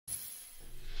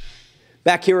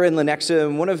Back here in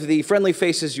Lenexa, one of the friendly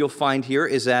faces you'll find here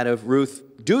is that of Ruth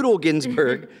Doodle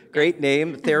Ginsburg. Great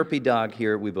name, therapy dog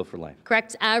here at We Build for Life.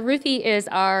 Correct. Ruthie is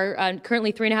our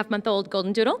currently 3.5-month-old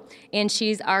golden doodle, and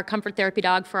she's our comfort therapy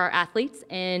dog for our athletes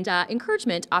and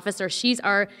encouragement officer. She's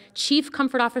our chief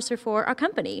comfort officer for our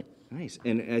company. Nice.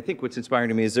 And I think what's inspiring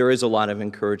to me is there is a lot of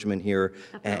encouragement here,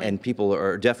 and people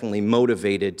are definitely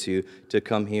motivated to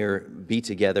come here, be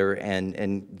together,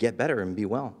 and get better and be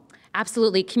well.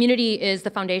 Absolutely. Community is the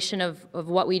foundation of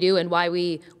what we do and why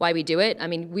we do it. I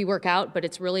mean, we work out, but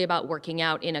it's really about working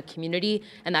out in a community,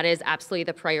 and that is absolutely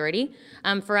the priority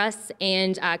for us.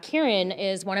 And Karen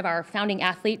is one of our founding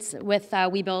athletes with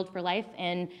We Build for Life,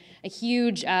 and a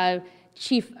huge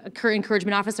chief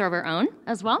encouragement officer of our own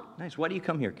as well. Nice. Why do you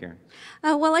come here, Karen?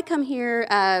 Well, I come here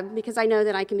because I know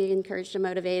that I can be encouraged and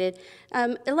motivated.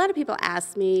 A lot of people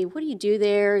ask me, what do you do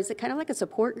there? Is it kind of like a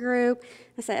support group?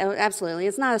 I say, oh, absolutely.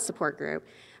 It's not a support group.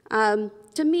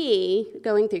 To me,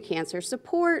 going through cancer,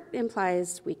 support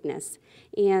implies weakness.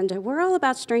 And we're all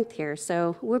about strength here,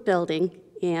 so we're building.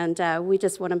 And we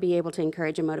just want to be able to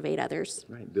encourage and motivate others.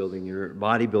 Right, building your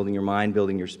body, building your mind,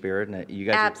 building your spirit. And you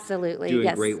guys absolutely are doing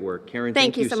yes. great work. Karen,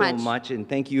 thank you so much. much. And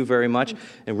thank you very much.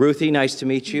 And Ruthie, nice to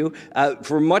meet you.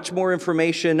 For much more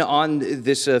information on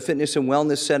this fitness and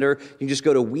wellness center, you can just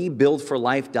go to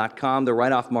webuildforlife.com. They're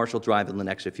right off Marshall Drive in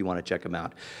Lenexa if you want to check them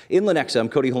out. In Lenexa, I'm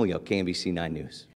Cody Holyoke, KMBC 9 News.